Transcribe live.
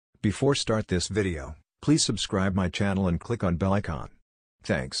Before start this video, please subscribe my channel and click on bell icon.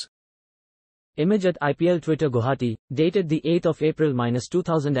 Thanks. Image at IPL Twitter Guwahati, dated the 8th of April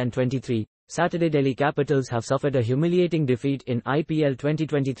 2023, Saturday. Delhi Capitals have suffered a humiliating defeat in IPL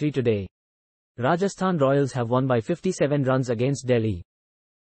 2023 today. Rajasthan Royals have won by 57 runs against Delhi.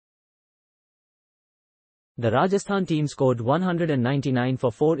 The Rajasthan team scored 199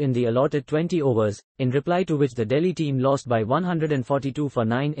 for 4 in the allotted 20 overs, in reply to which the Delhi team lost by 142 for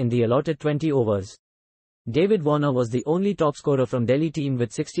 9 in the allotted 20 overs. David Warner was the only top scorer from Delhi team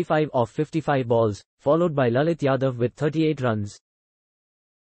with 65 off 55 balls, followed by Lalit Yadav with 38 runs.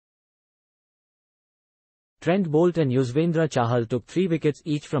 Trent Bolt and Yuzvendra Chahal took 3 wickets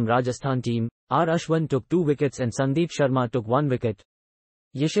each from Rajasthan team, R. Ashwin took 2 wickets and Sandeep Sharma took 1 wicket.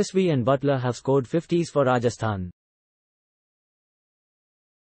 Yashasvi and Butler have scored 50s for Rajasthan.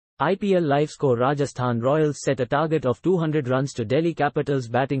 IPL live score: Rajasthan Royals set a target of 200 runs to Delhi Capitals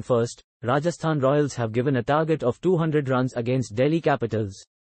batting first. Rajasthan Royals have given a target of 200 runs against Delhi Capitals.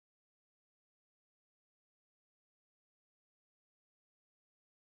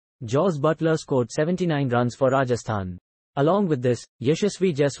 Jos Buttler scored 79 runs for Rajasthan. Along with this,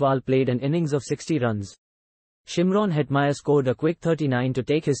 Yashasvi Jaiswal played an innings of 60 runs. Shimron Hetmyer scored a quick 39 to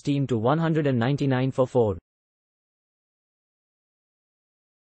take his team to 199 for 4.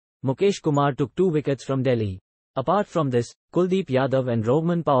 Mukesh Kumar took 2 wickets from Delhi. Apart from this, Kuldeep Yadav and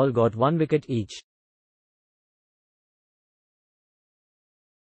Roman Powell got 1 wicket each.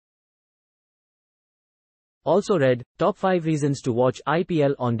 Also read, Top 5 reasons to watch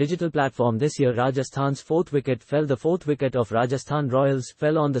IPL on digital platform this year. Rajasthan's 4th wicket fell. The 4th wicket of Rajasthan Royals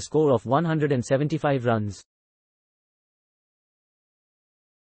fell on the score of 175 runs.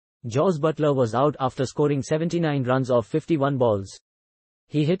 Jos Buttler was out after scoring 79 runs off 51 balls.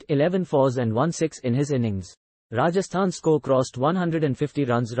 He hit 11 fours and 1 6 in his innings. Rajasthan's score crossed 150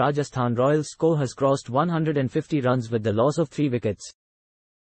 runs. Rajasthan Royals' score has crossed 150 runs with the loss of 3 wickets.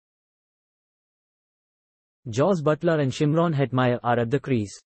 Jos Buttler and Shimron Hetmyer are at the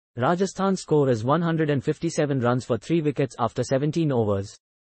crease. Rajasthan's score is 157 runs for 3 wickets after 17 overs.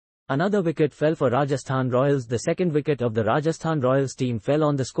 Another wicket fell for Rajasthan Royals. The second wicket of the Rajasthan Royals team fell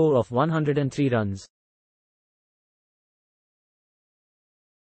on the score of 103 runs.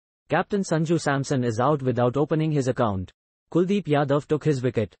 Captain Sanju Samson is out without opening his account. Kuldeep Yadav took his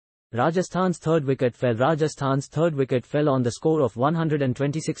wicket. Rajasthan's 3rd wicket fell. Rajasthan's 3rd wicket fell on the score of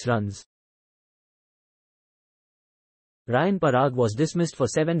 126 runs. Ryan Parag was dismissed for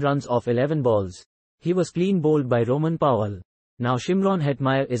 7 runs off 11 balls. He was clean bowled by Roman Powell. Now Shimron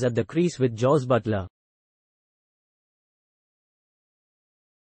Hetmyer is at the crease with Jos Buttler.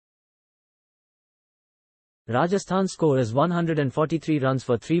 Rajasthan's score is 143 runs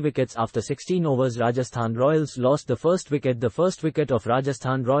for 3 wickets after 16 overs. Rajasthan Royals lost the 1st wicket. The 1st wicket of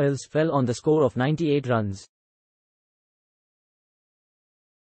Rajasthan Royals fell on the score of 98 runs.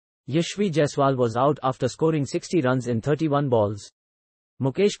 Yashasvi Jaiswal was out after scoring 60 runs in 31 balls.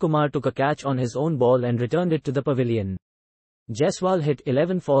 Mukesh Kumar took a catch on his own ball and returned it to the pavilion. Jaiswal hit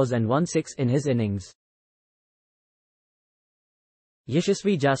 11 fours and 1 6 in his innings.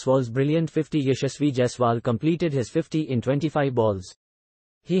 Yashasvi Jaiswal's brilliant 50. Yashasvi Jaiswal completed his 50 in 25 balls.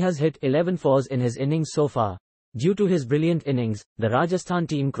 He has hit 11 fours in his innings so far. Due to his brilliant innings, the Rajasthan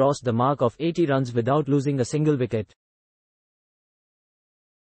team crossed the mark of 80 runs without losing a single wicket.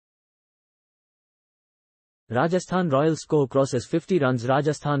 Rajasthan Royals score crosses 50 runs.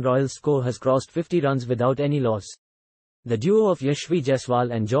 Rajasthan Royals score has crossed 50 runs without any loss. The duo of Yashasvi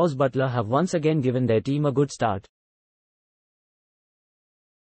Jaiswal and Jos Buttler have once again given their team a good start.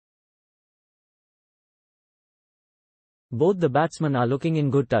 Both the batsmen are looking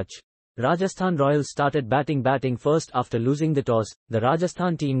in good touch. Rajasthan Royals started batting first after losing the toss. The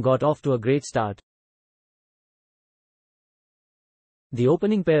Rajasthan team got off to a great start. The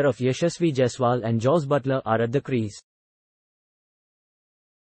opening pair of Yashasvi Jaiswal and Jos Buttler are at the crease.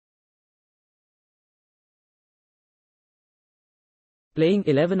 Playing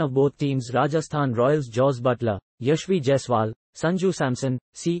 11 of both teams: Rajasthan Royals Jos Buttler, Yashasvi Jaiswal, Sanju Samson,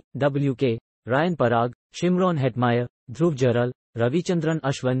 CWK, Ryan Parag, Shimron Hetmyer, Dhruv Jurral, Ravichandran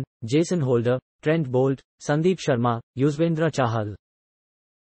Ashwin, Jason Holder, Trent Bolt, Sandeep Sharma, Yuzvendra Chahal.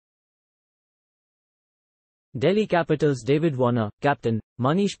 Delhi Capitals: David Warner, captain,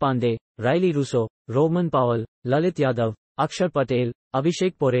 Manish Pandey, Riley Russo, Roman Powell, Lalit Yadav, Akshar Patel,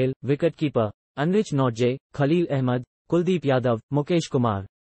 Abhishek Porel, wicketkeeper, Anrich Nodje, Khalil Ahmed, Kuldeep Yadav, Mukesh Kumar.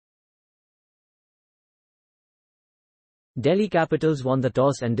 Delhi Capitals won the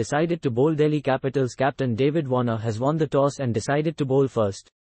toss and decided to bowl. Delhi Capitals captain David Warner has won the toss and decided to bowl first.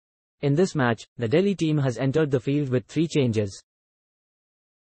 In this match, the Delhi team has entered the field with 3 changes.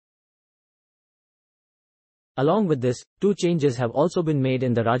 Along with this, 2 changes have also been made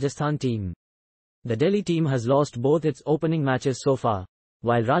in the Rajasthan team. The Delhi team has lost both its opening matches so far,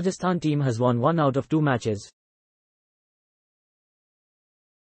 while Rajasthan team has won 1 out of 2 matches.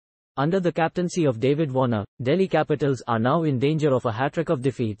 Under the captaincy of David Warner, Delhi Capitals are now in danger of a hat-trick of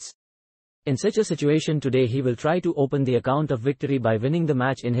defeats. In such a situation today he will try to open the account of victory by winning the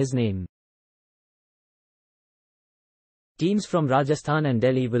match in his name. Teams from Rajasthan and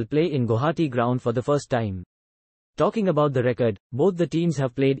Delhi will play in Guwahati ground for the first time. Talking about the record, both the teams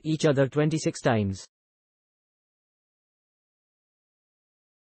have played each other 26 times.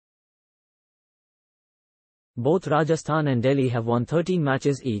 Both Rajasthan and Delhi have won 13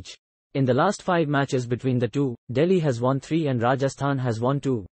 matches each. In the last 5 matches between the two, Delhi has won 3 and Rajasthan has won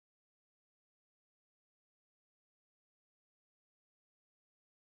 2.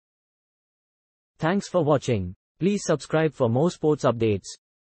 Thanks for watching. Please subscribe for more sports updates.